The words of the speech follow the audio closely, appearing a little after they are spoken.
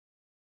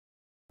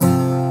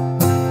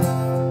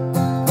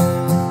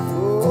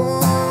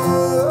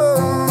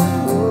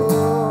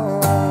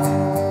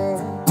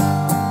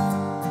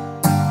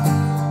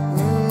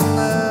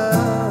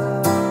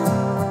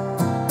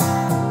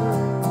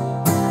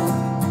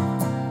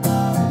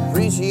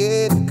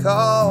appreciate the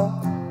call.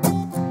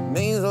 It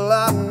means a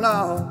lot and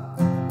all.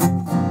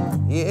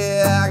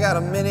 Yeah, I got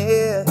a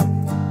minute.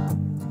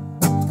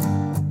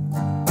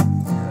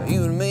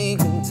 You and me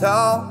can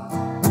talk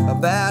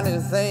about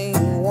anything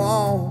you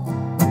want,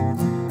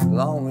 as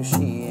long as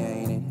she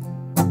ain't in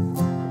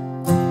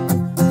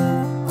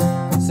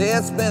it. Say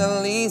it's been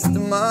at least a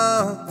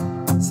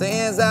month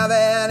since I've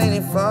had any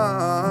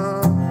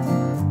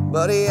fun,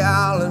 buddy,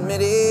 I'll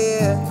admit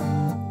it.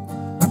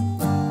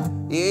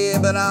 Yeah,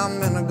 but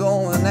I'm in the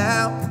going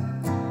out.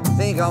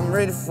 Think I'm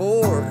ready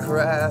for a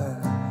crowd,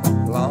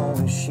 as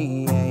long as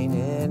she ain't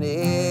in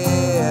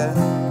it.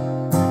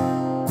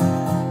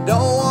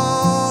 Don't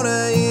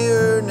wanna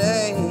hear her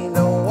name,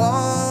 don't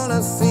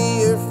wanna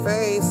see her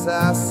face,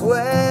 I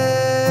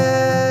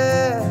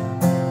swear.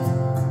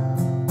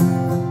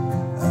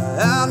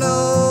 I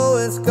know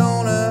it's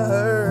gonna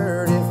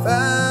hurt if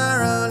I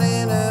run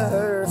into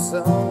her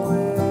somewhere.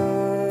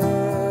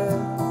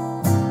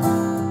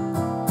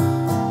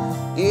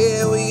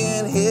 Yeah, we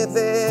can hit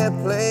that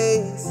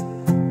place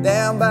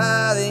down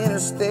by the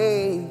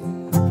interstate,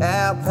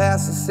 out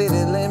past the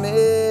city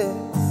limits.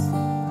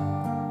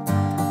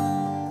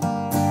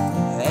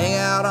 Hang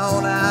out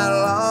all night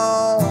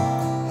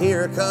long,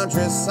 hear a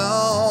country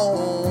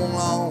song,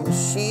 long as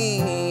she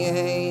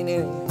ain't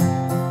in it.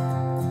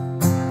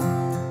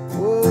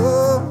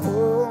 Whoa, whoa.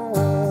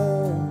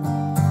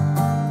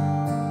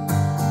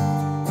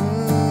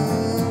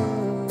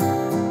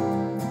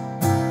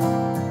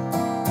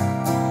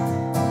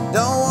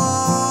 Don't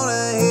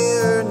wanna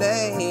hear her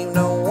name,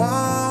 don't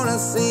wanna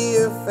see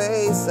her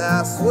face,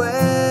 I swear.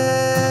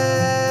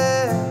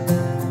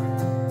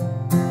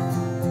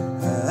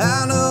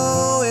 I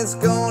know it's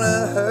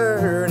gonna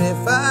hurt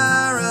if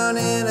I run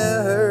into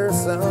her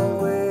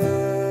somewhere.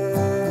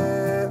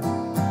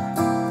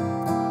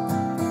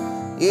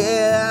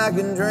 Yeah, I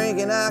can drink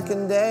and I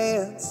can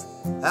dance,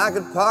 I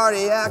could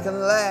party, I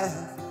can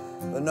laugh,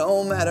 but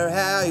no matter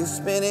how you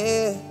spin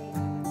it,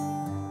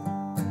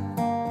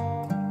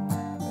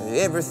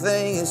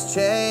 everything has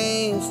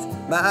changed.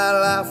 My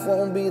life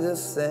won't be the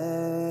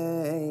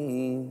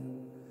same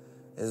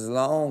as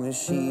long as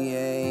she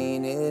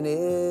ain't in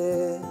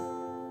it.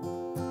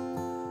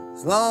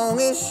 As long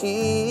as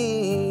she